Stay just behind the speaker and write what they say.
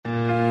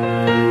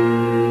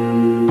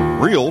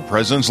Real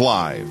Presence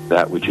Live.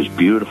 That which is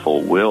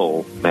beautiful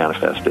will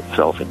manifest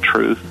itself in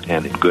truth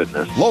and in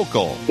goodness.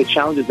 Local. The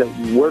challenges that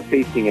we're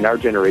facing in our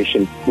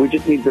generation, we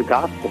just need the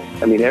gospel.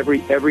 I mean, every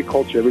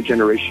culture, every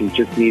generation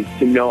just needs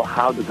to know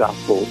how the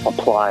gospel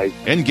applies.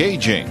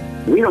 Engaging.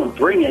 We don't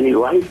bring any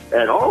life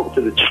at all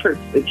to the church.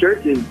 The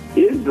church is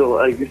the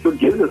life. It's what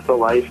gives us the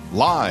life.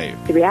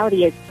 Live. The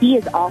reality is He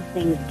is all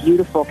things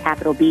beautiful,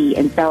 capital B.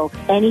 And so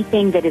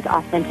anything that is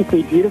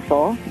authentically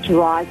beautiful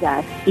draws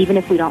us, even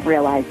if we don't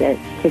realize it,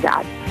 to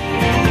God.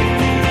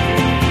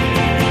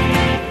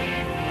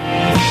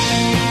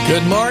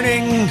 Good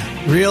morning,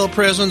 Real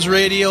Presence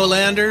Radio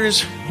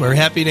landers. We're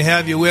happy to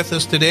have you with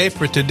us today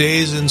for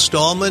today's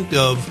installment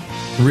of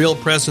Real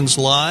Presence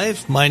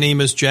Live. My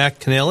name is Jack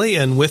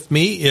Kennelly, and with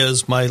me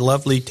is my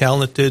lovely,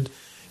 talented,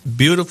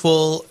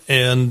 beautiful,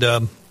 and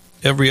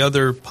every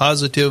other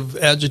positive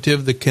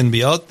adjective that can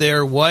be out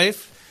there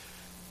wife,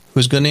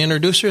 who's going to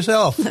introduce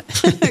herself.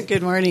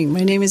 Good morning.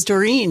 My name is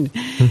Doreen,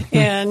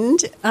 and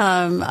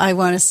I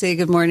want to say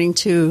good morning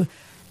to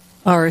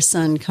our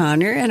son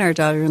Connor and our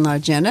daughter-in-law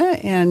Jenna,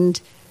 and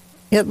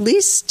at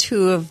least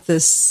 2 of the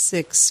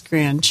 6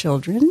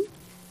 grandchildren,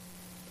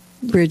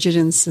 Bridget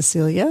and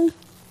Cecilia.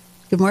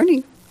 Good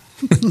morning.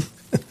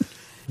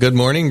 Good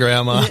morning,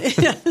 Grandma.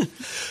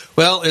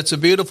 Well, it's a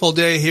beautiful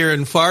day here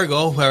in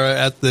Fargo. We're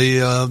at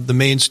the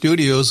main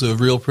studios of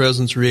Real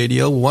Presence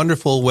Radio.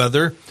 Wonderful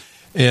weather.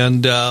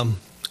 And I don't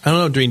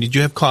know, Doreen, did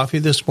you have coffee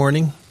this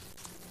morning?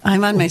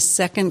 I'm on my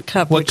second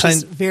cup, which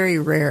is very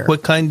rare.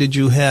 What kind did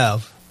you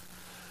have?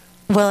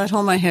 Well, at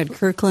home I had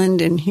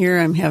Kirkland, and here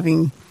I'm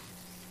having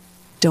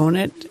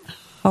Donut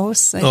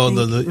House, I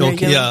think.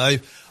 Okay, yeah,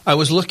 I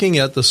was looking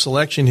at the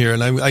selection here,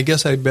 and I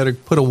guess I'd better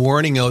put a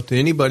warning out to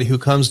anybody who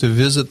comes to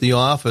visit the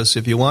office.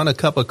 If you want a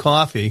cup of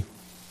coffee,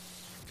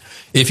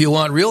 if you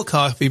want real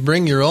coffee,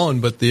 bring your own,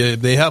 but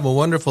they have a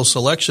wonderful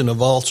selection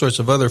of all sorts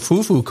of other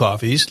foo-foo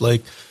coffees,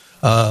 like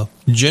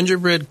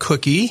gingerbread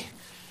cookie,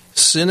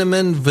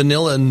 cinnamon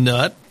vanilla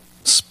nut,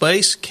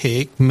 spice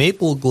cake,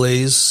 maple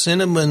glaze,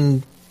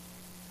 cinnamon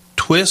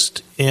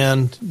twist,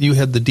 and you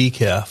had the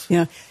decaf.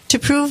 Yeah. To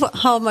prove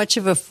how much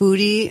of a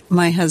foodie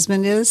my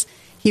husband is,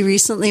 he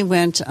recently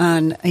went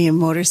on a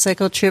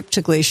motorcycle trip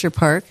to Glacier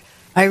Park.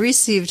 I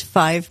received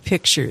 5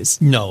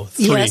 pictures. No,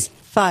 3. Yes,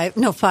 5.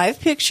 No, 5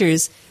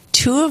 pictures,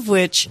 2 of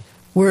which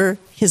were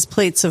his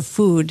plates of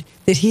food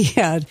that he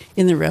had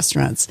in the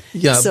restaurants.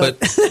 Yeah, so,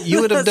 but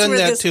you would have done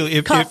that too.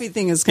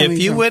 If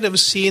you would have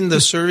seen the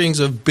servings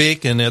of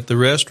bacon at the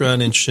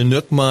restaurant in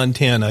Chinook,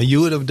 Montana,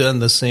 you would have done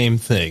the same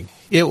thing.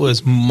 It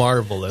was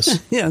marvelous.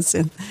 Yes,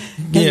 and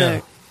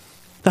yeah.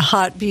 The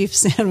hot beef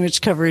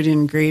sandwich covered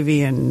in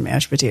gravy and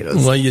mashed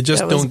potatoes. Well, you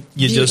just don't.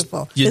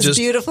 Beautiful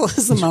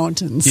as the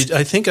mountains.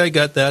 I think I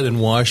got that in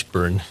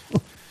Washburn.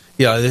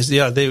 They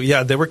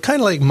were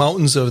kind of like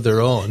mountains of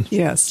their own.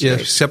 Yes, yeah,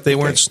 right. Except they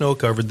weren't snow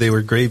covered; they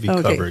were gravy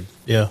covered.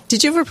 Yeah.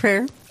 Did you have a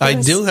prayer?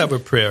 I do have a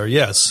prayer.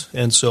 Yes,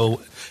 and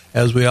so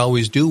as we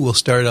always do, we'll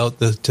start out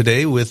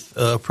today with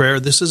a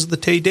prayer. This is the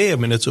Te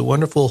Deum, and it's a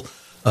wonderful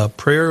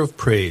prayer of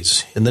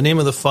praise. In the name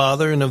of the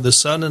Father and of the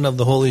Son and of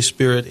the Holy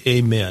Spirit.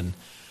 Amen.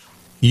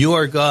 You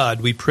are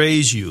God, we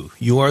praise you.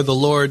 You are the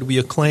Lord, we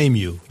acclaim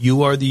you.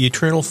 You are the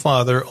eternal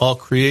Father, all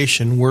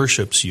creation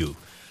worships you.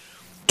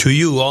 To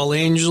you, all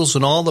angels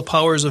and all the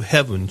powers of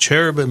heaven,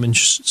 cherubim and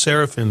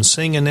seraphim,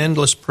 sing an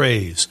endless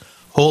praise.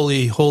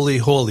 Holy, holy,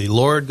 holy,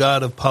 Lord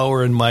God of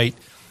power and might,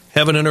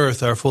 heaven and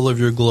earth are full of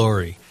your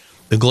glory.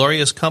 The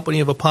glorious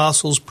company of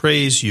apostles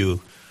praise you.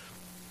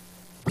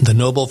 The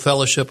noble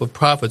fellowship of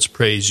prophets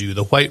praise you.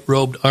 The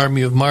white-robed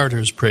army of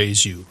martyrs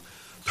praise you.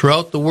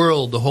 Throughout the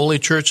world, the Holy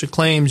Church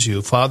acclaims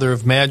you, Father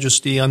of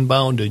majesty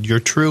unbounded,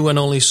 your true and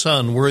only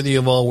Son, worthy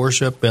of all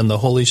worship, and the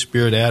Holy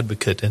Spirit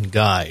advocate and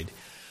guide.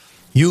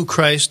 You,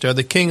 Christ, are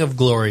the King of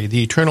glory,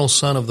 the eternal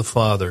Son of the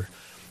Father.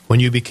 When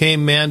you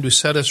became man to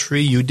set us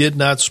free, you did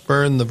not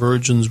spurn the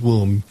Virgin's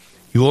womb.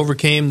 You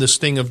overcame the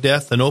sting of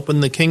death and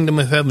opened the kingdom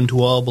of heaven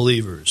to all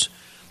believers.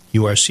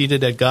 You are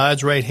seated at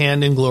God's right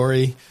hand in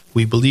glory.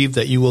 We believe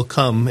that you will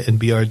come and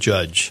be our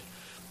judge.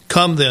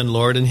 Come then,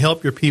 Lord, and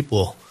help your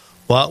people,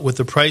 bought with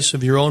the price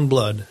of your own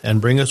blood,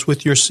 and bring us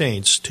with your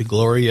saints to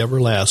glory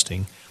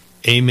everlasting.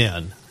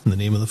 Amen. In the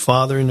name of the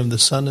Father, and of the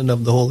Son, and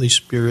of the Holy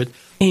Spirit.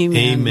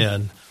 Amen.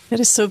 Amen.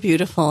 That is so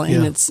beautiful,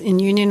 and it's in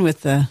union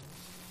with the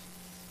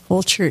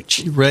whole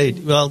church. Right.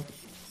 Well,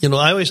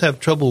 I always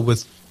have trouble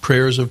with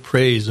prayers of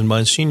praise, and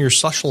Monsignor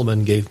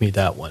Sushelman gave me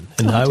that one.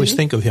 And I always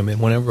think of him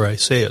whenever I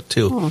say it,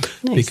 too,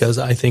 because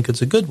I think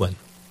it's a good one.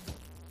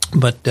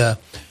 But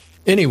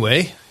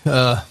anyway...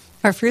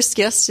 Our first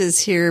guest is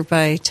here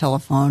by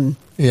telephone.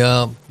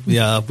 Yeah.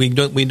 We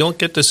don't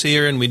get to see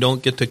her, and we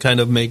don't get to kind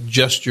of make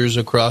gestures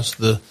across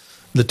the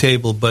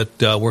table. But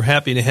we're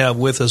happy to have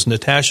with us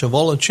Natasha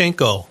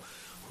Volochenko,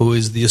 who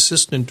is the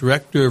Assistant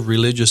Director of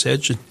Religious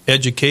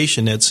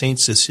Education at St.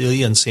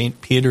 Cecilia and St.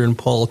 Peter and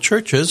Paul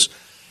churches,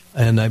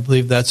 and I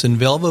believe that's in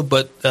Velva.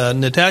 But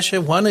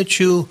Natasha, why don't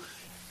you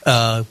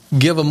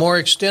give a more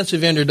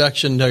extensive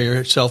introduction to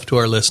yourself to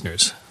our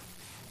listeners?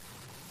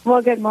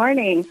 Well, good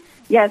morning.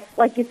 Yes,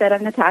 like you said,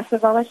 I'm Natasha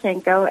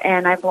Voloshenko,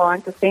 and I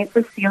belong to St.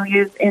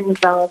 Cecilia's in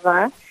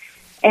Velva.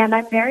 And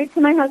I'm married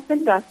to my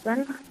husband,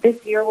 Dustin.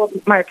 This year will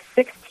mark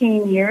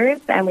 16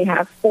 years, and we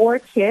have 4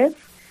 kids.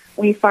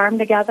 We farm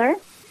together,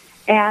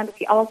 and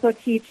we also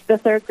teach the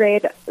 3rd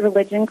grade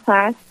religion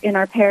class in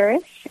our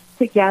parish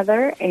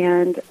together,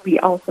 and we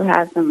also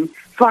have some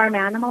farm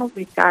animals.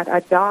 We've got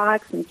a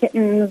dog, some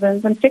kittens,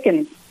 and some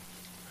chickens.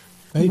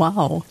 Right.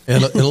 Wow.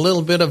 And a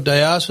little bit of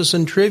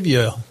diocesan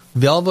trivia.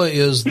 Velva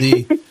is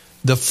the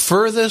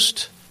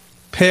furthest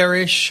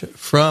parish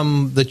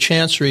from the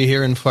chancery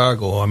here in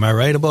Fargo. Am I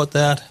right about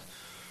that?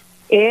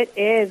 It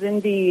is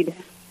indeed.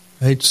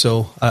 Right.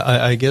 So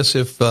I guess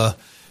if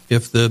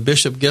the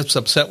bishop gets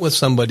upset with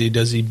somebody,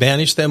 does he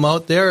banish them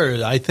out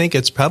there? I think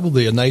it's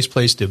probably a nice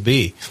place to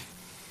be.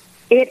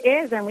 It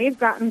is, and we've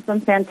gotten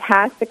some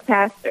fantastic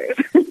pastors.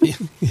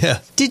 Yeah.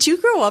 Did you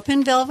grow up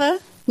in Velva,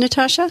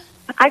 Natasha?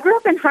 I grew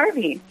up in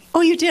Harvey.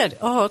 Oh, you did?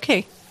 Oh,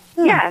 okay.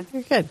 Oh, Yeah.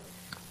 Very good.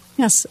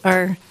 Yes,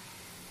 our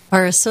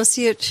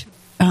associate,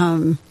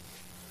 our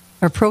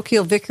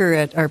parochial vicar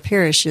at our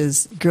parish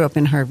grew up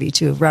in Harvey,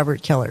 too,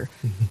 Robert Keller.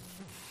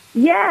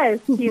 Yes,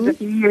 he's a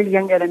few years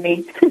younger than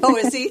me. Oh,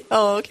 is he?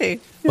 Oh, okay.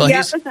 Well,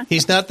 Yeah.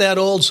 he's not that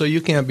old, so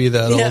you can't be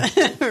that old.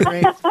 Yeah,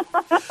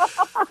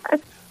 right.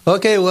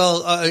 Okay,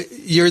 well,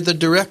 you're the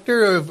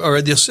director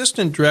or the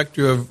assistant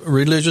director of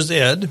religious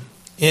ed,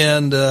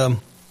 and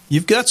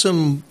you've got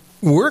some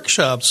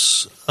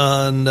workshops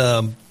on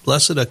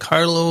Blessed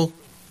Carlo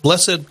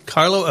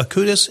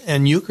Acutis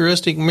and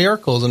Eucharistic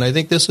miracles, and I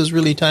think this is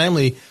really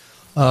timely.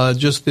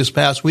 Just this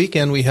past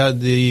weekend, we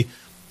had the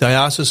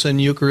Diocesan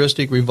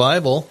Eucharistic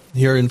Revival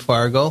here in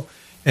Fargo,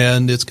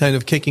 and it's kind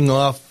of kicking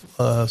off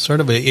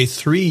sort of a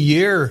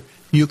 3-year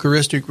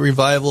Eucharistic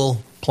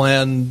Revival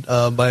planned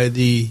by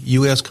the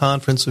U.S.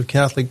 Conference of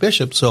Catholic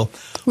Bishops. So,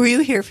 Were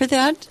you here for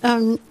that,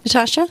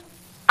 Natasha?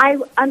 I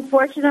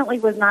unfortunately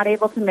was not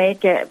able to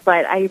make it,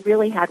 but I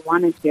really had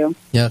wanted to.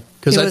 yeah,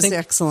 because It was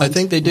excellent. I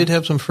think they did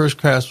have some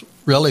first-class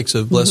relics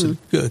of Blessed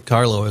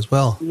Carlo as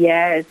well.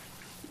 Yes.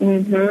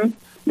 Mm-hmm.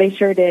 They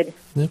sure did.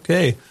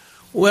 Okay,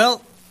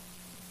 well,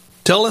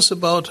 tell us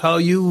about how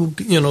you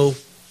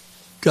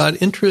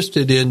got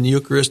interested in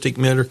Eucharistic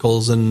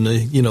miracles and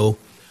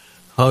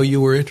how you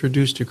were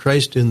introduced to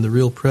Christ in the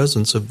real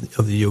presence of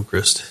the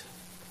Eucharist.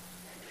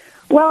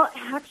 Well,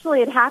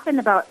 actually, it happened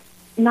about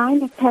 9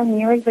 to 10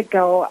 years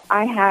ago.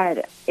 I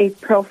had a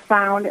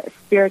profound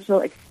spiritual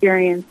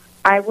experience.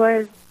 I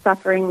was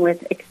suffering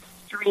with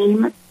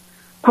extreme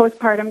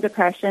postpartum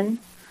depression,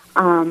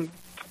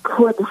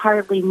 could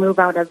hardly move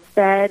out of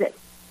bed,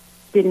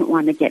 didn't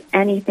want to get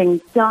anything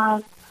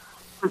done,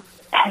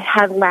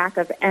 had lack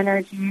of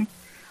energy,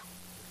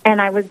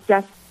 and I was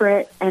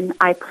desperate, and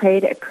I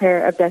prayed a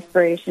prayer of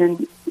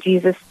desperation.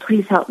 Jesus,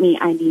 please help me.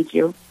 I need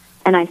you.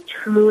 And I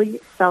truly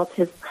felt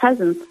his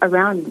presence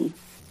around me.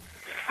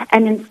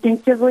 And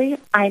instinctively,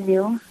 I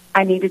knew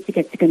I needed to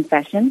get to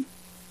confession.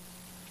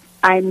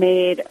 I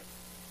made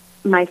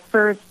my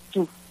first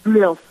just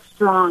real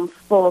strong,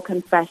 full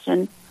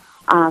confession,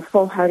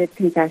 full-hearted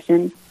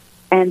confession.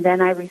 And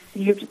then I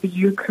received the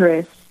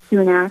Eucharist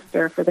soon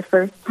after for the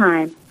first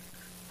time,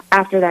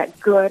 after that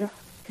good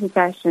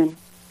confession.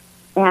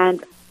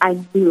 And I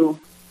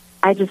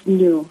just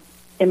knew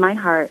in my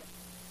heart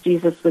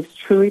Jesus was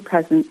truly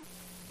present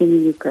in the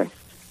Eucharist.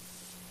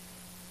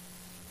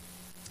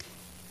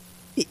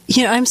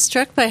 I'm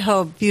struck by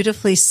how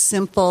beautifully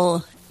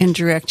simple and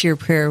direct your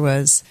prayer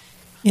was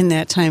in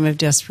that time of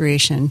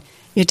desperation.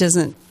 It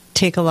doesn't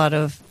take a lot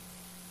of,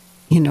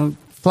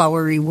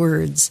 flowery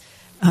words,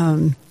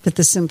 but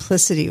the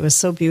simplicity was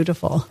so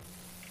beautiful.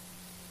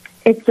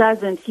 It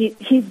doesn't.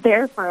 He's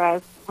there for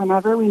us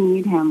whenever we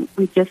need him.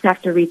 We just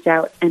have to reach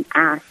out and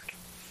ask,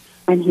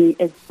 and he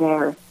is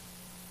there.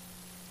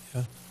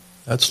 Yeah,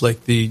 that's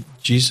like the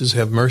Jesus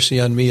have mercy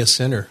on me, a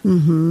sinner.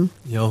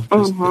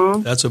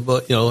 Mm-hmm. That's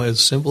about as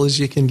simple as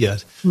you can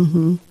get.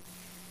 Mm-hmm.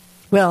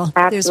 Well,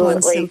 Absolutely.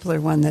 There's one simpler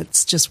one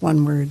that's just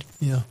one word.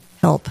 Yeah,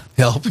 help.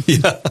 Help.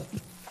 Yeah.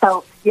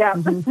 Help. Yeah.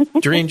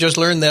 Doreen just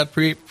learned that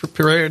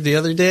prayer the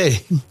other day.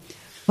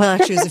 Well,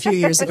 actually, it was a few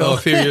years ago. Oh, a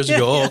few years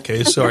ago. Oh,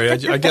 okay, sorry.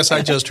 I guess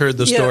I just heard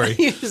the story.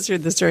 Yeah, you just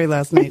heard the story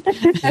last night.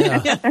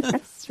 Yeah.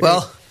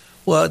 Well,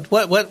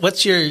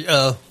 what's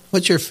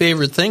your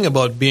favorite thing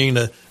about being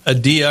a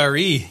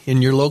DRE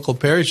in your local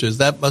parishes?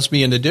 That must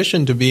be in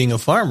addition to being a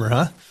farmer,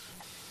 huh?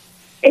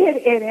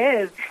 It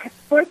is.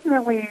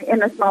 Fortunately,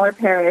 in a smaller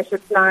parish,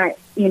 it's not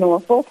a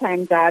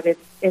full-time job.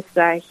 It's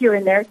a here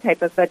and there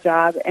type of a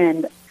job,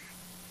 and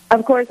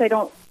of course, I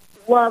don't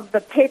love the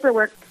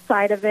paperwork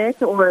side of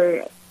it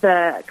or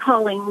the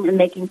calling and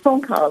making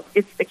phone calls.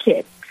 It's the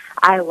kids.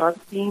 I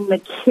love seeing the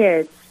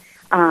kids.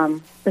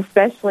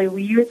 Especially,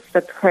 we use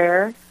the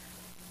prayer,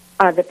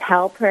 the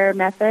PAL prayer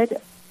method,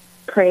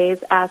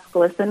 praise, ask,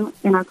 listen,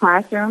 in our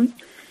classrooms.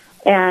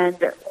 And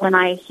when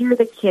I hear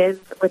the kids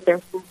with their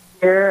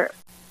sincere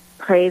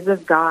praise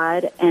of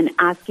God and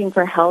asking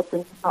for help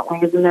in different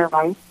ways in their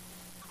life,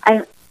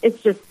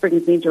 it just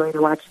brings me joy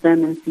to watch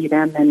them and see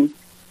them, and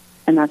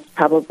that's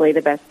probably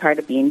the best part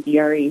of being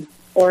DRE.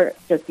 or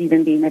just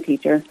even being a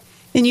teacher.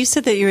 And you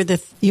said that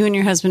you and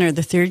your husband are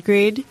the third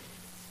grade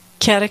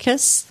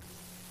catechists?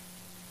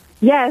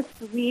 Yes,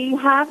 we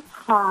have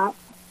taught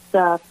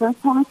the First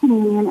Holy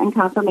Communion and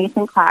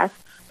Confirmation class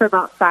for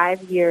about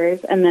 5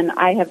 years, and then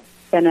I have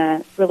been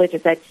a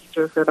religious ed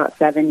teacher for about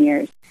 7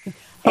 years.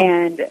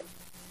 And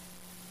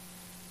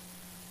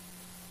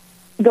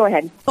go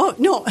ahead. Oh,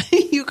 no,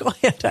 you go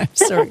ahead. I'm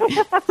sorry.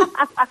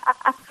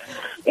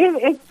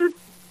 It's just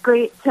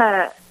great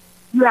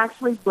you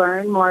actually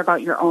learn more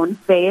about your own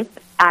faith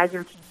as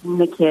you're teaching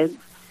the kids.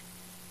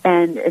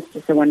 And it's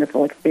just a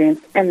wonderful experience.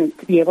 And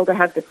to be able to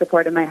have the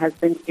support of my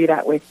husband to do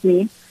that with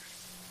me,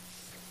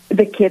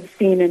 the kids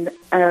seeing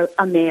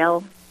a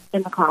male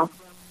in the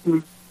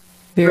classroom,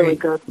 really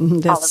good.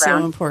 That's all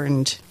around. so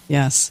important.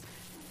 Yes.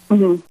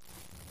 Mm-hmm.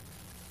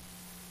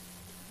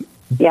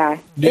 Yeah,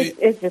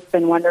 it's just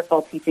been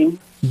wonderful teaching.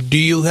 Do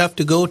you have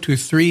to go to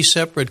 3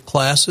 separate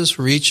classes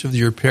for each of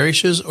your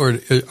parishes, or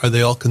are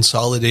they all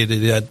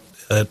consolidated at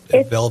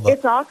Velva?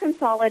 It's all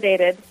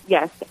consolidated,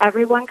 yes.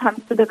 Everyone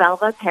comes to the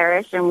Velva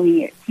parish, and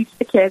we teach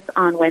the kids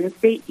on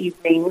Wednesday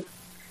evenings.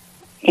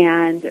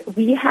 And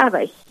we have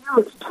a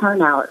huge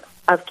turnout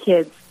of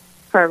kids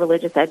for our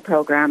religious ed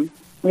program.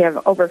 We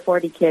have over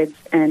 40 kids,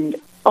 and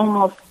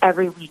almost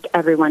every week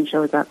everyone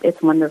shows up.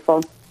 It's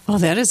wonderful. Oh,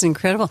 that is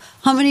incredible.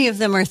 How many of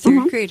them are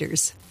third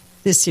graders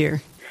this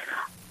year?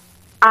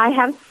 I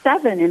have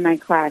 7 in my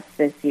class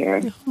this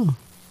year. Oh.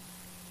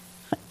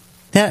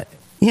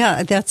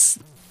 That's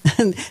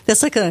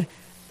like a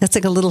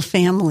little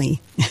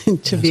family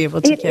to be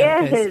able to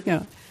catechize.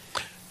 Yeah.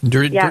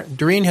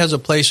 Doreen has a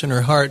place in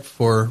her heart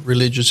for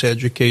religious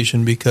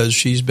education because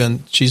she's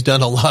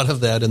done a lot of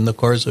that in the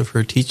course of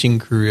her teaching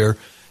career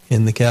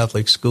in the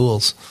Catholic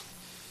schools.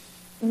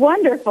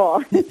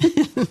 Wonderful.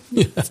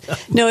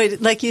 No,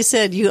 like you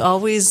said, you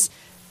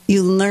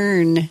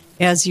learn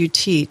as you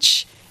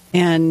teach,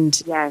 and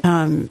yes.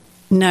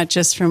 Not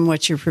just from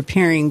what you're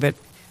preparing, but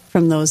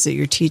from those that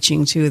you're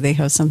teaching too. They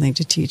have something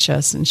to teach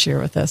us and share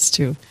with us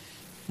too,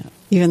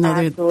 even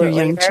though they're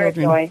young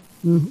children.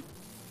 Mm-hmm.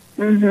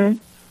 Mm-hmm.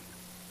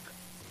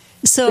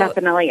 So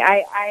definitely,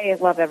 I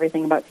love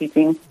everything about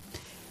teaching.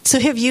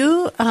 So have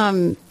you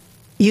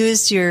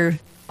used your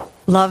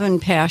love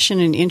and passion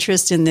and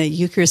interest in the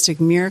Eucharistic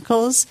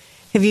miracles?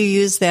 Have you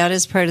used that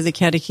as part of the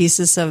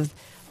catechesis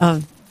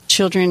of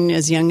children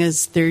as young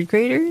as third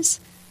graders?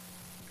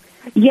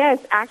 Yes,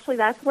 actually,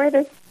 that's where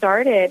this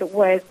started,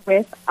 was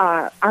with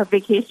our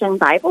vacation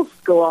Bible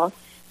school.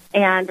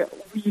 And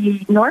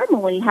we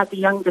normally have the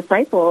young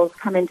disciples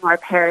come into our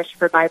parish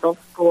for Bible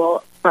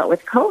school, but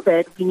with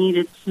COVID, we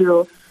needed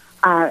to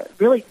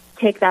really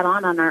take that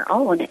on our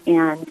own.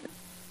 And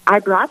I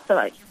brought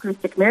the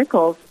Eucharistic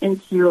miracles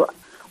into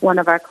one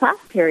of our class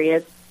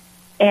periods,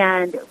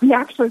 and we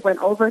actually went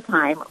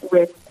overtime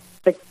with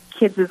the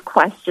kids'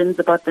 questions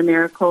about the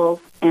miracles,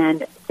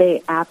 and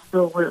they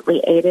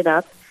absolutely ate it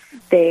up.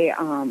 They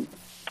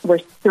were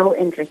so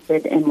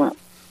interested in what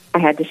I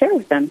had to share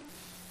with them.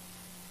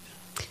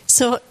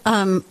 So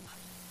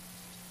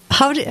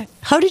how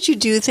did you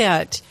do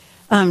that,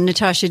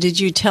 Natasha? Did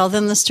you tell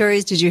them the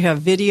stories? Did you have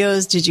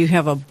videos? Did you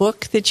have a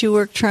book that you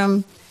worked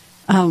from?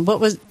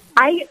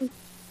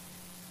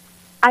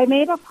 I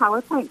made a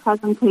PowerPoint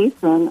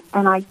presentation,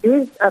 and I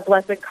used a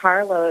Blessed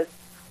Carlo's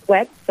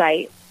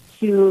website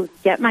to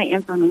get my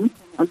information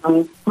and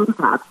my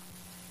photographs.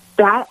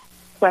 That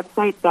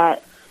website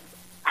that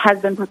has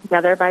been put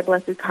together by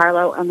Blessed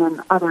Carlo and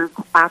then others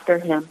after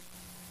him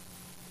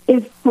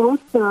is so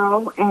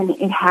thorough, and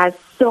it has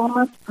so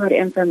much good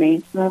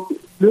information,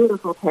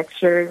 beautiful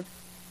pictures,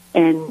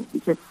 and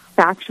just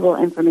factual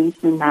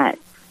information that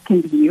can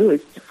be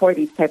used for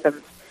these type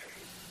of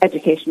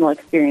educational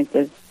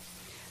experiences.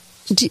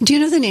 Do you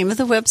know the name of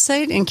the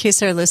website in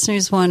case our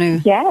listeners want to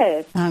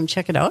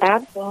check it out?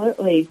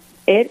 Absolutely.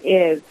 It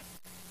is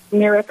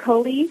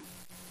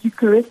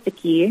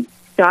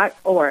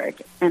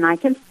miracolieucharistici.org, and I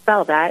can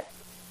spell that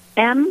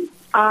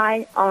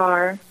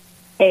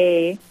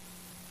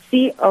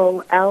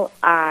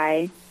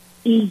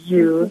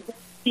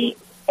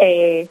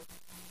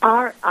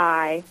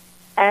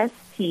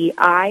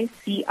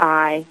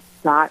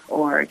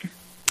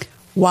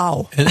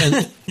Wow.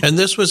 And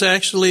this was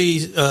actually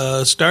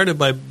started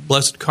by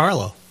Blessed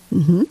Carlo.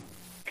 Mm-hmm.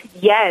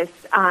 Yes.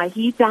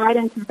 He died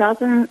in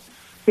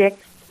 2006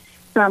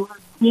 from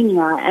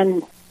leukemia,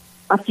 and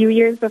a few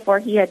years before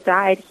he had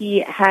died,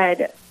 he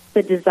had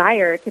the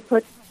desire to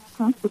put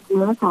the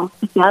miracles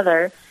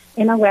together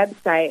in a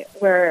website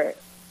where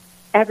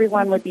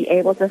everyone would be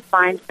able to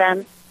find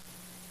them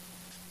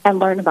and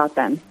learn about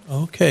them.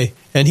 Okay.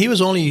 And he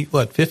was only,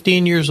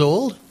 15 years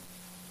old?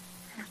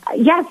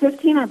 Yeah,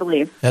 15, I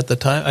believe. At the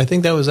time, I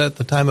think that was at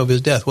the time of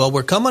his death. Well,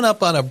 we're coming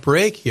up on a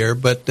break here,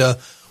 but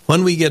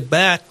when we get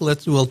back,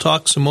 we'll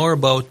talk some more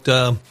about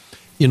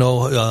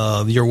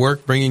your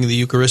work bringing the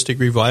Eucharistic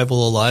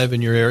revival alive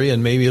in your area,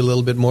 and maybe a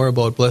little bit more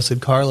about Blessed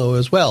Carlo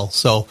as well.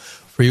 So,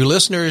 for you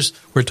listeners,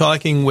 we're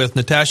talking with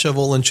Natasha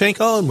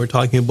Volonchenko, and we're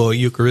talking about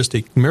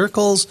Eucharistic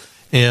miracles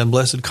and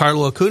Blessed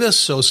Carlo Acutis.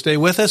 So, stay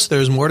with us.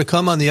 There's more to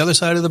come on the other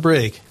side of the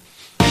break.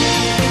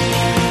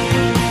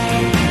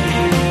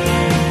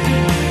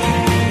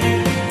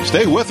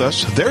 Stay with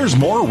us. There's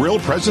more Real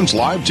Presence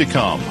Live to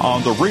come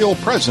on the Real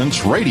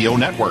Presence Radio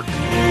Network.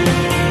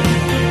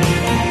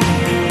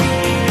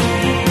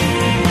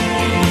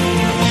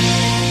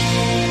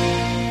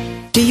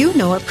 Do you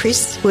know a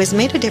priest who has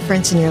made a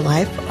difference in your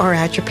life or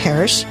at your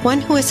parish?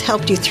 One who has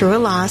helped you through a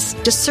loss,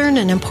 discern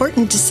an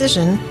important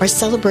decision, or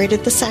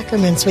celebrated the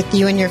sacraments with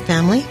you and your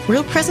family?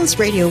 Real Presence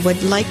Radio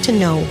would like to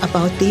know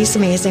about these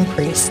amazing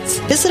priests.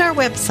 Visit our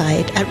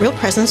website at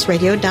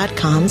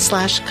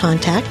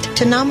realpresenceradio.com/contact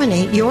to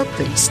nominate your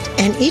priest.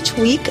 And each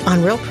week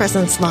on Real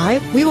Presence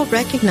Live, we will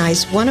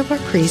recognize one of our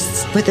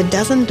priests with a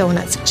dozen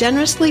donuts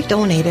generously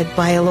donated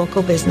by a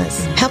local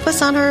business. Help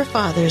us honor our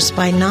fathers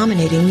by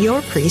nominating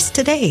your priest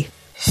today.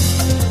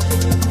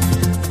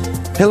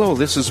 Hello,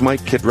 this is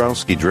Mike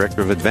Kidrowski,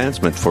 Director of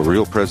Advancement for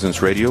Real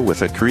Presence Radio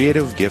with a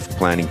creative gift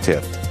planning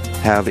tip.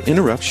 Have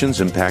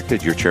interruptions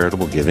impacted your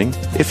charitable giving?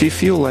 If you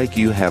feel like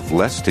you have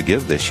less to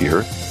give this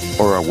year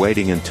or are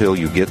waiting until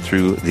you get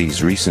through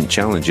these recent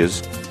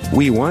challenges,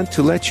 we want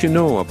to let you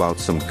know about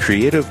some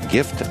creative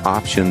gift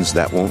options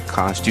that won't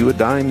cost you a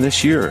dime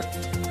this year.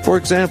 For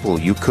example,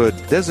 you could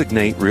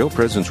designate Real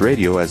Presence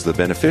Radio as the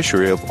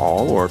beneficiary of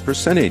all or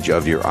percentage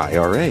of your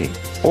IRA,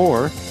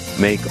 or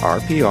make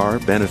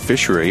RPR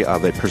beneficiary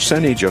of a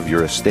percentage of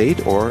your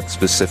estate or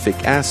specific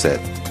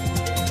asset.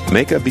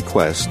 Make a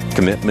bequest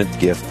commitment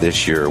gift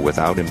this year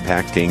without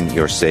impacting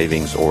your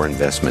savings or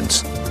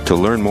investments. To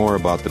learn more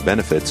about the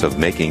benefits of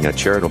making a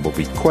charitable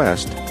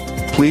bequest,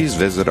 please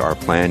visit our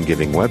plan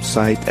giving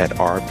website at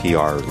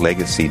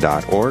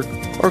rprlegacy.org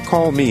or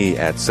call me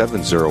at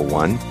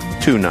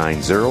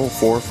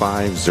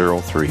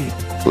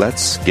 701-290-4503.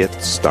 Let's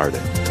get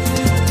started.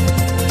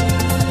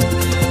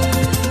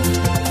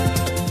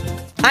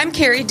 I'm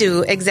Carrie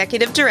Dew,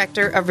 Executive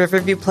Director of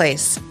Riverview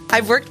Place.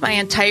 I've worked my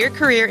entire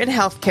career in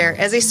healthcare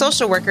as a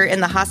social worker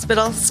in the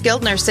hospital,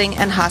 skilled nursing,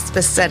 and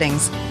hospice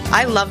settings.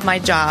 I love my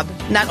job.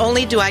 Not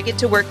only do I get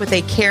to work with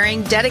a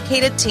caring,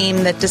 dedicated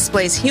team that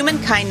displays human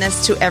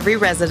kindness to every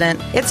resident,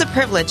 it's a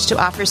privilege to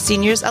offer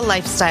seniors a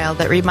lifestyle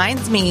that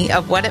reminds me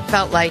of what it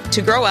felt like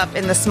to grow up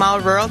in the small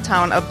rural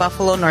town of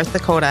Buffalo, North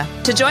Dakota.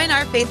 To join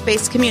our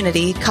faith-based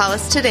community, call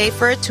us today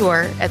for a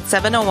tour at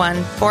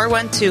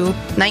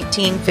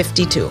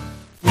 701-412-1952.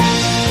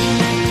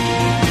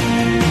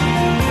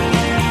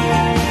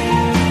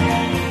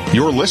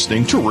 You're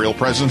listening to Real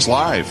Presence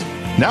Live.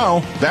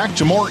 Now, back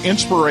to more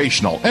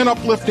inspirational and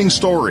uplifting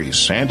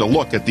stories and a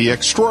look at the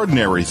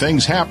extraordinary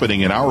things happening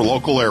in our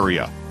local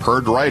area.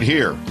 Heard right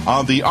here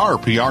on the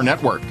RPR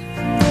Network.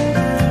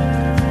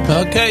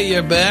 Okay,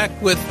 you're back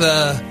with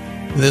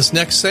this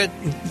next set.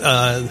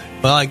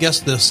 I guess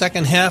the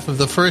second half of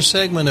the first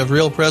segment of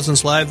Real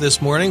Presence Live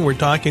this morning. We're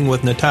talking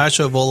with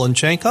Natasha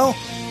Volonchenko.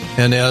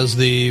 And as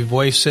the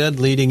voice said,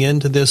 leading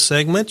into this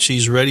segment,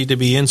 she's ready to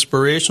be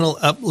inspirational,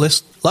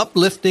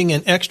 uplifting,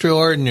 and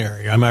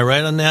extraordinary. Am I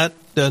right on that,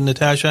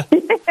 Natasha?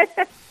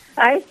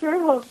 I sure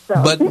hope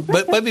so.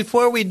 But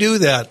before we do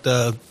that,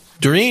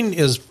 Doreen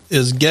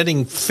is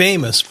getting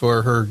famous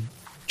for her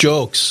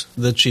jokes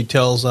that she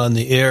tells on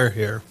the air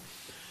here.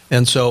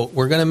 And so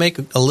we're going to make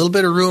a little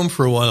bit of room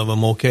for one of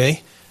them,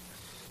 okay?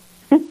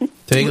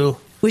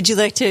 Would you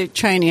like to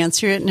try and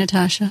answer it,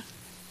 Natasha?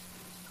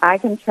 I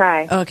can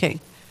try. Okay.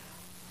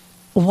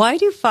 Why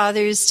do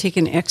fathers take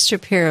an extra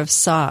pair of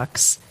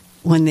socks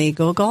when they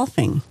go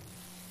golfing?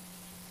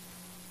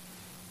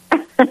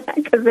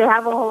 Because they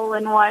have a hole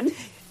in one.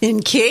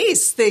 In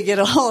case they get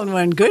a hole in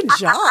one. Good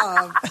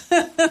job.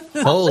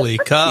 Holy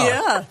cow.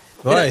 Yeah.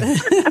 Boy.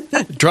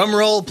 Drum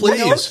roll, please.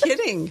 No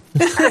kidding.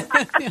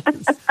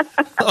 Yes.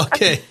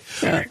 Okay.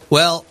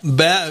 Well,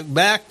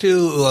 back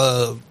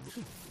to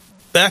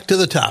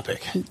the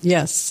topic.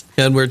 Yes.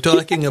 And we're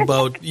talking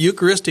about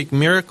Eucharistic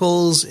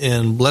miracles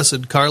in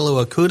Blessed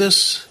Carlo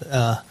Acutis.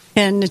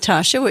 And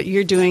Natasha, what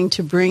you're doing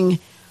to bring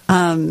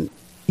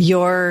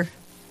your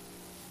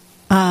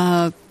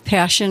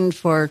passion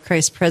for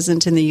Christ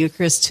present in the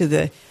Eucharist to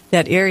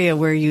that area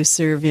where you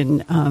serve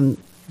in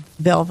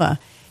Velva.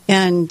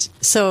 And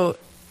so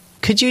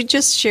could you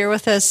just share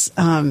with us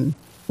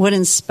what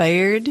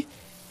inspired?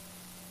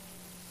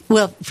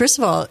 Well, first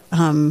of all,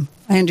 I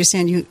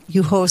understand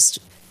you host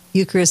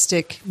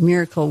Eucharistic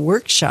miracle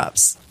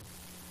workshops.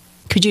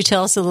 Could you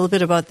tell us a little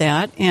bit about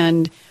that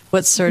and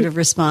what sort of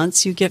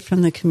response you get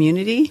from the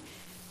community?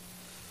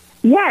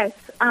 Yes.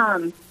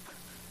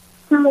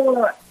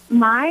 So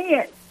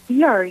my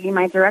DRE,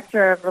 my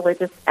Director of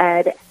Religious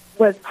Ed,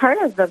 was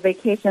part of the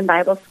Vacation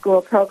Bible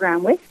School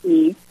program with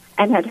me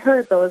and had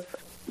heard those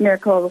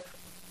miracles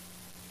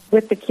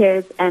with the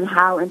kids and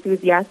how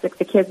enthusiastic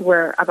the kids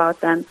were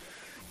about them.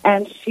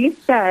 And she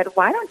said,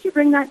 why don't you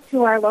bring that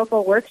to our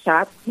local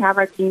workshop? We have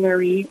our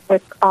deanery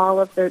with all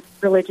of the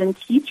religion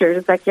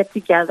teachers that get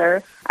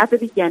together at the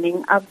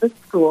beginning of the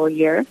school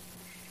year.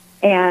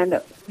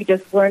 And we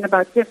just learn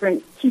about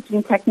different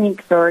teaching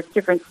techniques or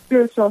different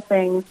spiritual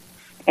things.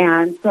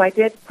 And so I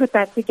did put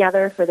that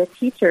together for the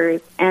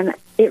teachers, and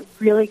it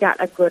really got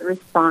a good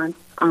response.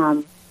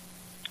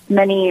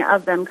 Many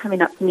of them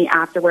coming up to me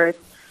afterwards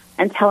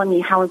and telling me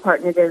how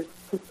important it is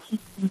to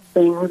teach these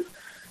things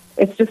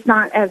it's just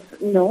not as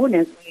known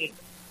as we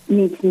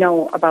need to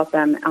know about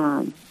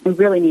them. We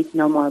really need to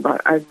know more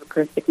about our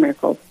Eucharistic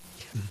miracles.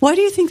 Why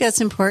do you think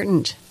that's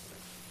important?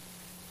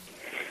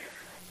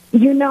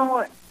 You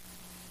know,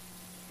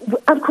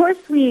 of course,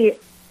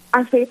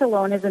 our faith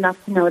alone is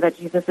enough to know that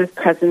Jesus is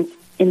present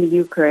in the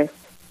Eucharist.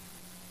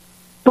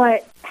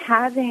 But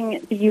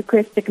having the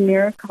Eucharistic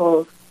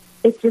miracles,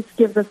 it just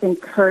gives us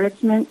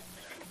encouragement.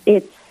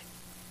 It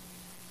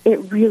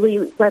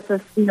really lets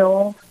us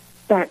know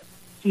that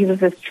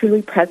Jesus is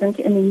truly present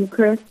in the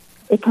Eucharist.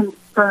 It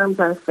confirms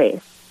our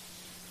faith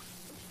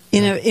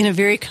in a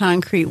very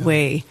concrete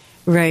way,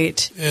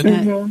 right?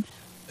 And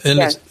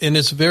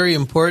it's very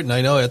important.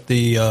 I know at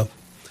the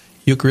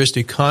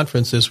Eucharistic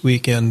conference this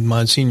weekend,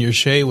 Monsignor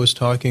Shea was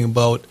talking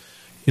about,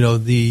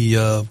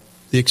 the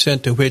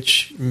extent to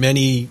which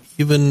many,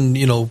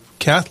 even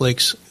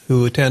Catholics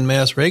who attend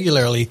Mass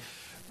regularly,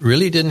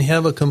 really didn't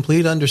have a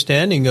complete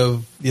understanding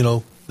of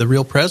the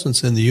real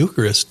presence in the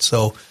Eucharist.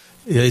 So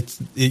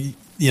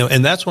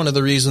and that's one of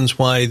the reasons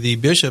why the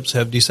bishops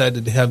have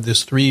decided to have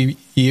this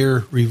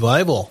 3-year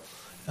revival.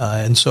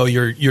 And so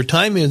your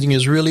timing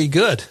is really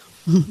good.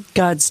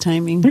 God's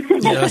timing.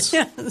 Yes.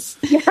 Yes.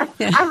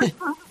 I would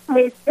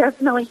say it's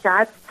definitely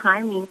God's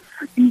timing,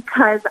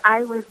 because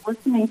I was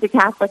listening to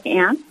Catholic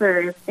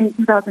Answers in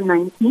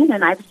 2019,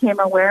 and I became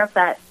aware of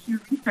that Pew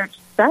Research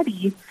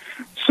study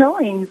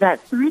showing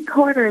that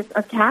 3/4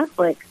 of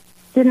Catholics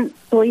didn't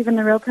believe in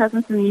the real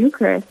presence in the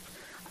Eucharist.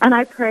 And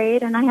I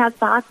prayed, and I had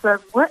thoughts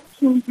of, what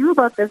can you do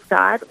about this,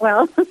 God?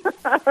 Well,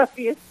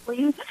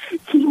 obviously,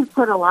 He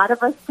put a lot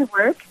of us to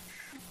work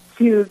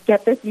to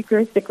get this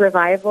Eucharistic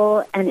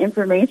revival and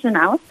information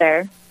out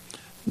there.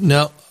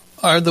 Now,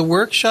 are the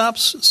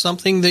workshops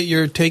something that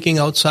you're taking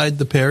outside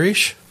the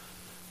parish?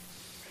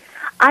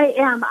 I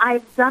am.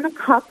 I've done a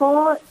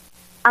couple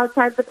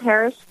outside the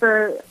parish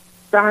for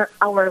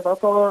our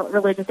local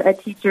religious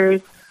ed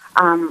teachers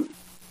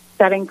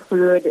that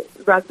include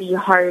Rugby,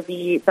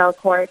 Harvey,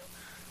 Belcourt.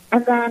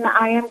 And then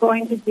I am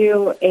going to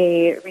do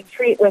a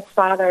retreat with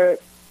Father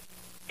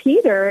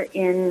Peter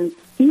in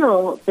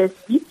Steele this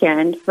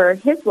weekend for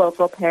his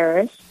local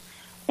parish.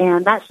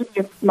 And that should be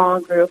a small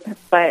group.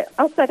 But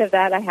outside of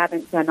that, I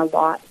haven't done a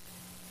lot.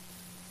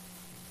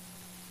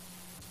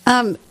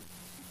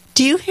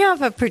 Do you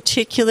have a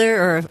particular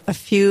or a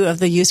few of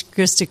the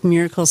Eucharistic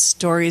miracle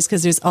stories?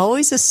 Because there's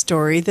always a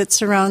story that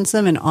surrounds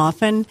them, and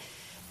often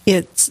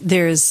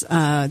there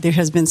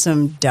has been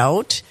some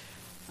doubt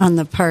on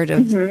the part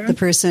of the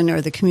person or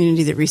the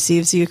community that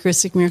receives the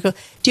Eucharistic miracle.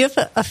 Do you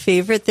have a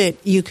favorite that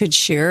you could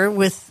share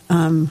with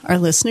our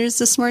listeners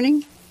this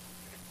morning?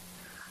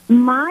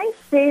 My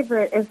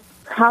favorite is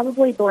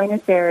probably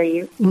Buenos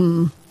Aires.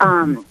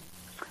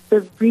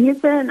 The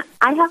reason,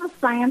 I have a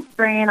science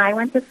brain. I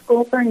went to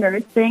school for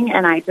nursing,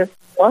 and I just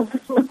love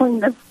knowing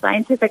the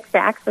scientific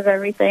facts of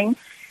everything.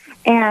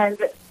 And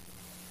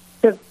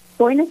the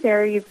Buenos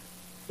Aires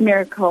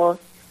miracle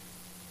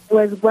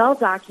was well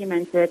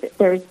documented.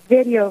 There's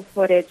video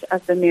footage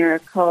of the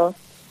miracle,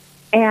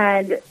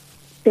 and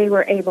they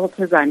were able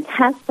to run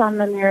tests on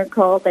the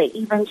miracle. They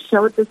even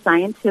showed the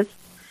scientists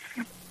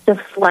the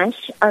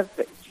flesh of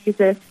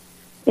Jesus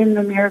in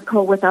the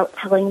miracle without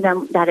telling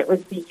them that it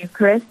was the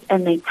Eucharist,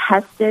 and they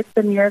tested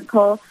the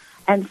miracle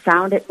and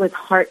found it was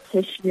heart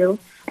tissue,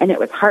 and it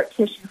was heart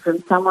tissue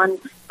from someone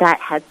that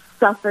had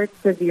suffered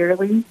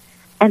severely,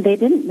 and they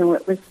didn't know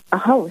it was a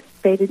host.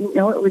 They didn't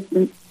know it was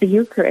the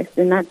Eucharist,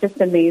 and that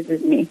just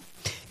amazes me.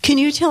 Can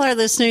you tell our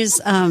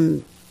listeners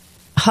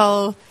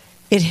how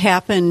it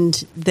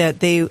happened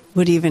that they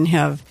would even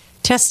have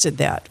tested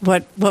that?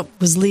 What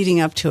was leading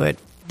up to it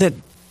that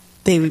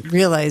they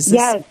realized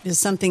this is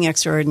something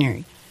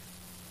extraordinary?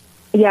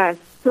 Yes.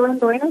 So in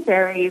Buenos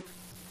Aires,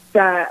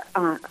 the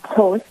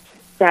host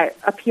that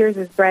appears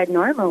as bread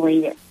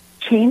normally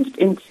changed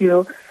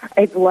into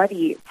a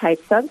bloody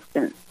type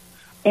substance.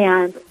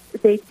 And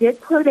they did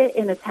put it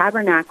in a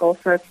tabernacle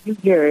for a few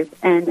years.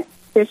 And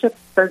Bishop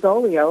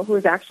Bergoglio, who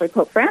is actually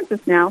Pope Francis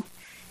now,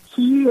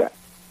 he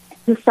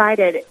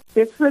decided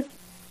this was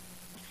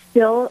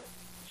still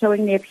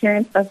showing the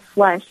appearance of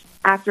flesh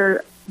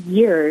after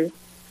years,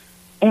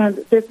 and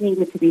this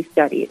needed to be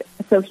studied.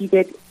 So he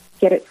did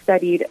get it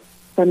studied.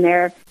 From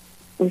there,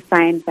 we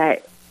find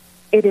that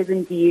it is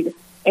indeed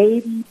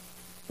AB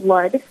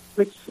blood,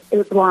 which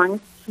it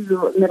belongs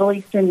to Middle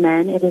Eastern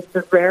men. It is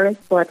the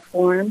rarest blood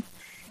form,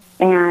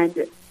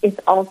 and it's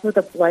also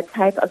the blood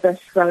type of the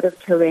Shroud of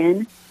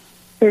Turin.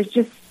 There's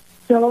just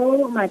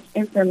so much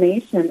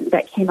information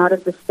that came out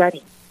of the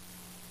study.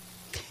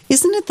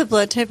 Isn't it the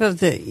blood type of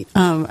the,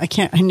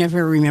 I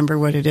never remember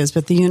what it is,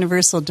 but the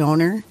universal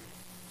donor?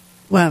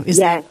 Well,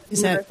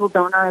 universal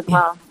donor as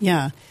well.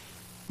 Yeah.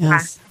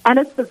 Yes. And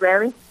it's the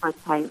rarest blood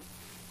type.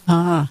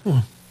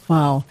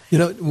 Wow.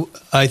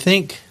 I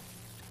think,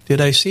 did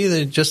I see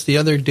that just the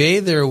other day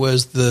there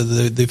was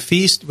the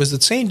feast, was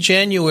it St.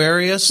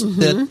 Januarius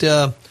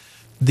that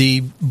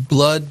the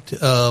blood...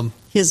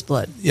 his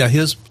blood. Yeah,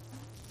 his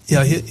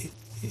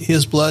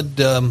blood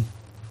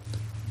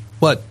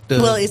What?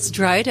 Well, it's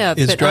dried up.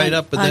 It's dried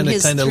up, but then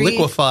it kind of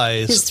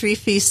liquefies. His 3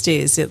 feast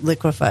days, it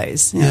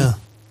liquefies. Yeah.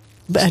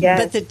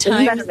 But the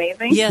time, isn't that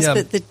amazing? Yes,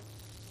 Yeah. but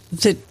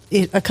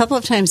a couple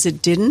of times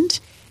it didn't,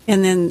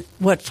 and then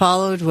what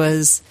followed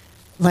was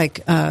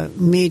like a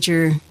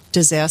major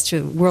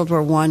disaster. World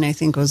War I, I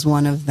think, was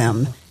one of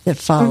them that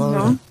followed.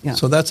 Mm-hmm. Yeah.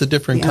 So that's a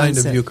different kind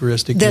of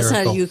Eucharistic That's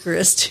miracle. not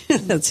Eucharist.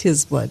 That's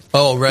his blood.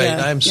 Oh, right.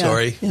 Yeah, I'm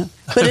sorry. Yeah.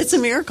 But it's a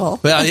miracle.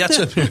 Well, that's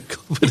a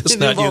miracle, but it's It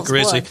not involves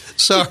Eucharistic. blood.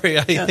 Sorry,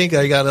 I think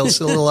I got a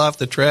little off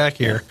the track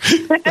here.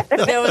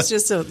 That was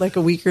just like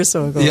a week or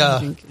so ago. Yeah. I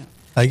think.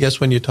 I guess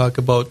when you talk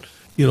about,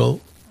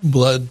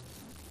 blood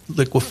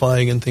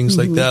liquefying and things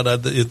like that,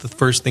 the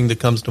first thing that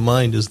comes to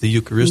mind is the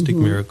Eucharistic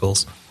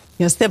miracles.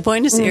 Yes, the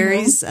Buenos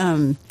Aires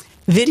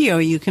video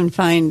you can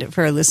find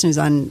for our listeners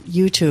on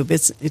YouTube.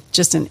 It's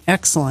just an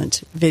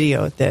excellent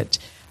video that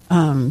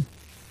kind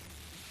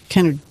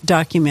of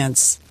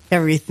documents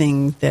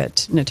everything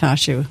that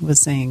Natasha was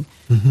saying.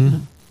 Mm-hmm.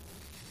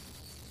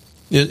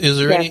 Is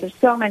there any? There's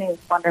so many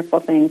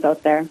wonderful things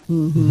out there.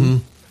 Mm-hmm.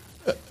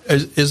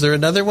 Is there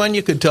another one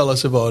you could tell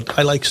us about?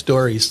 I like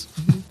stories.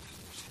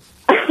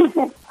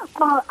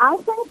 Well, I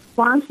think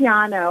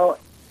Lanciano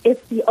is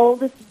the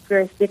oldest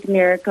Eucharistic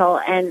miracle,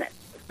 and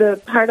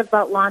the part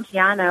about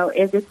Lanciano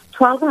is it's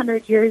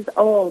 1,200 years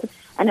old,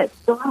 and it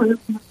still has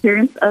the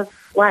appearance of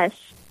flesh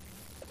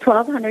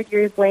 1,200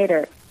 years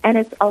later. And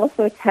it's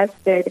also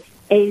tested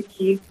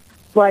AD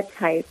blood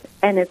type,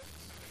 and it's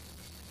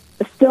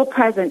still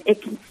present.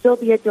 It can still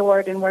be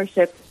adored and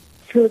worshipped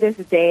to this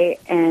day,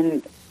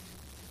 and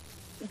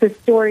the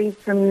stories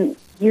from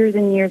years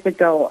and years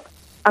ago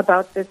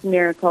about this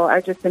miracle are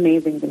just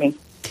amazing to me.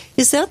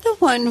 Is that the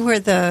one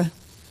where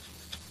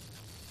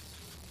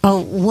a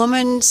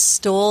woman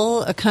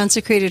stole a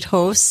consecrated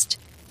host?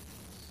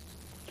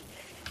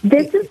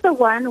 This is the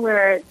one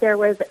where there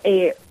was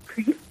a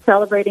priest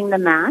celebrating the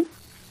Mass,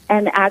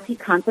 and as he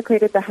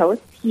consecrated the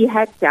host, he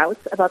had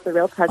doubts about the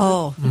real presence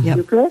of the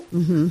Eucharist,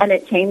 and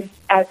it changed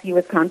as he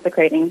was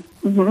consecrating.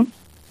 Mm-hmm.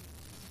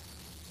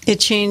 It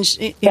changed.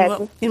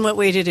 In what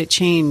way did it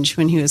change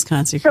when he was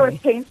consecrating? So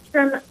it changed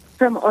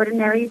from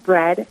ordinary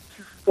bread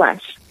to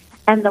flesh,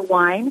 and the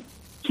wine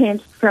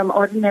changed from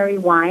ordinary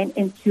wine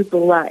into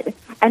blood.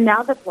 And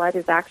now the blood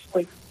is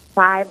actually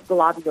 5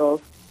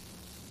 globules.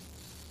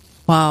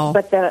 Wow.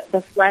 But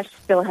the flesh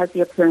still has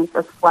the appearance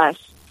of flesh.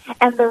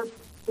 And there's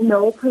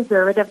no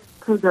preservatives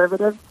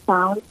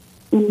found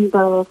in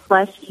the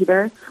flesh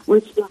either,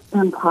 which is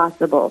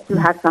impossible to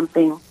have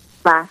something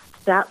last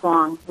that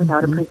long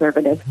without a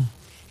preservative.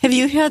 Have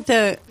you had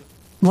the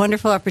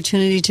wonderful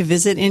opportunity to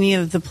visit any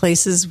of the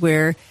places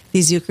where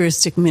these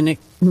Eucharistic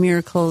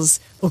miracles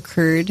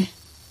occurred?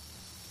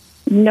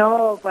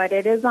 No, but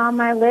it is on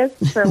my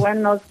list for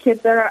when those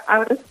kids are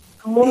out of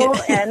school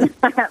and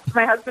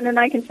my husband and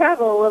I can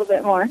travel a little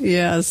bit more.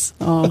 Yes.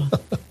 Oh,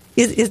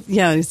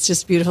 it's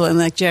just beautiful. And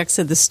like Jack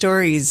said, the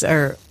stories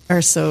are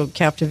so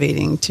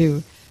captivating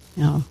too.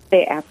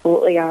 They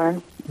absolutely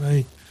are.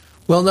 Right.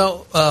 Well,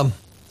 now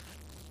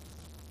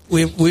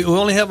we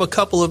only have a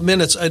couple of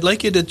minutes. I'd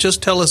like you to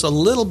just tell us a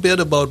little bit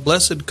about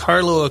Blessed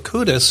Carlo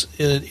Acutis,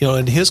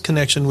 and his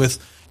connection with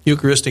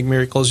Eucharistic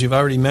miracles. You've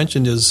already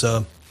mentioned his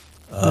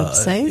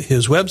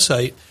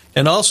website,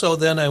 and also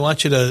then I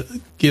want you to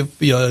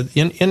give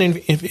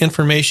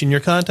information, your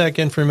contact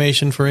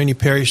information for any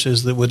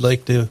parishes that would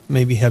like to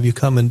maybe have you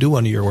come and do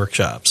one of your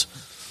workshops.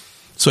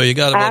 So you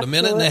got about a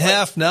minute and a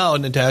half now,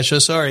 Natasha.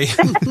 Sorry.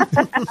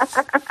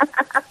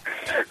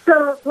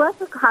 So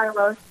Blessed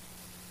Carlos,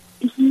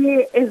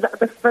 he is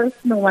the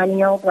first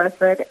millennial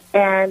blessed,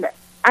 and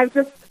I've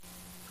just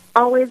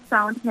always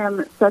found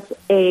him such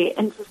a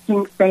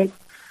interesting saint.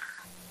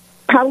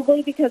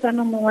 Probably because I'm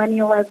a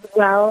millennial as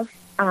well.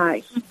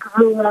 He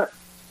grew up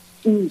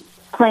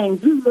playing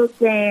video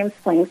games,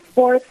 playing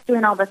sports,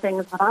 doing all the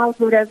things that I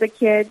did as a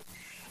kid,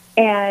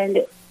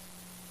 and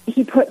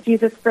he put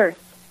Jesus first.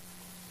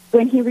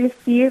 When he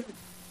received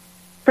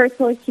First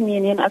Holy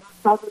Communion as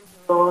a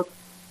 7-year-old,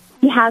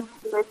 he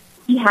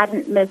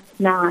hadn't missed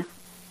Mass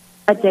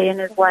a day in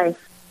his life.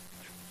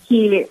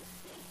 He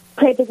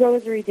prayed the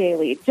Rosary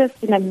daily.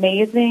 Just an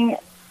amazing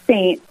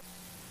saint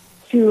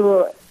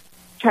to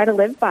try to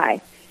live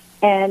by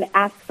and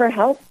ask for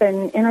help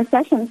and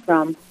intercession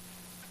from.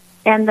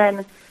 And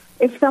then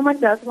if someone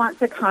does want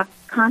to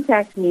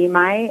contact me,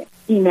 my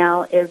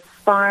email is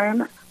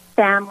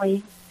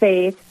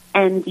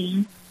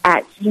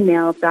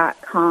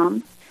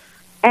farmfamilyfaithnd@gmail.com.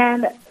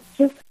 And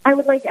just, I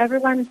would like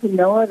everyone to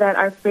know that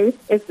our faith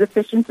is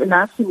sufficient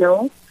enough to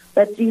know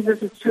that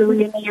Jesus is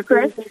truly in the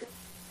Eucharist.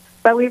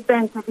 But we've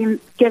been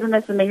given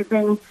this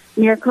amazing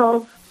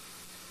miracles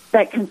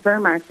that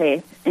confirm our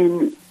faith.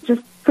 And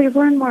just please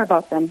learn more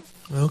about them.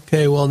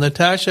 Okay, well,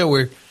 Natasha,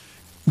 we're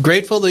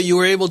grateful that you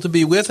were able to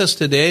be with us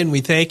today, and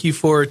we thank you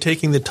for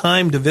taking the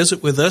time to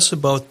visit with us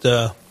about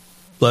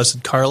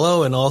Blessed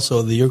Carlo and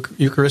also the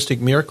Eucharistic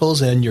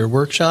miracles and your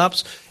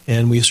workshops.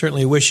 And we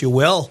certainly wish you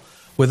well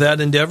with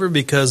that endeavor,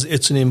 because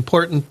it's an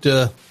important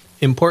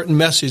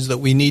message that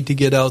we need to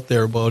get out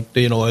there about,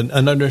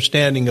 an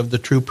understanding of the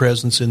true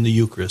presence in the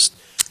Eucharist.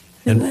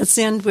 And let's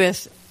end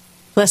with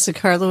Blessed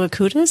Carlo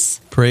Acutis.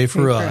 Pray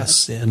for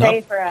us. And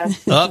Pray for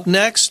us. Up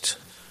next,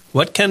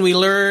 what can we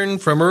learn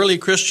from early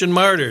Christian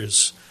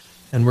martyrs?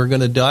 And we're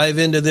going to dive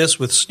into this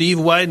with Steve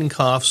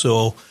Weidenkopf,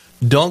 so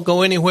don't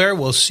go anywhere.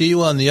 We'll see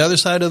you on the other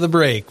side of the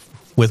break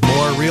with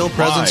more Real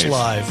Presence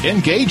Live.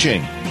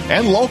 Engaging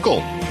and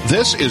local.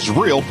 This is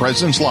Real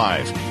Presence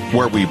Live,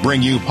 where we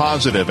bring you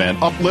positive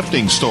and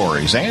uplifting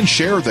stories and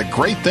share the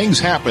great things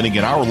happening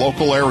in our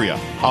local area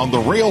on the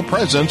Real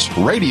Presence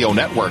Radio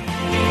Network.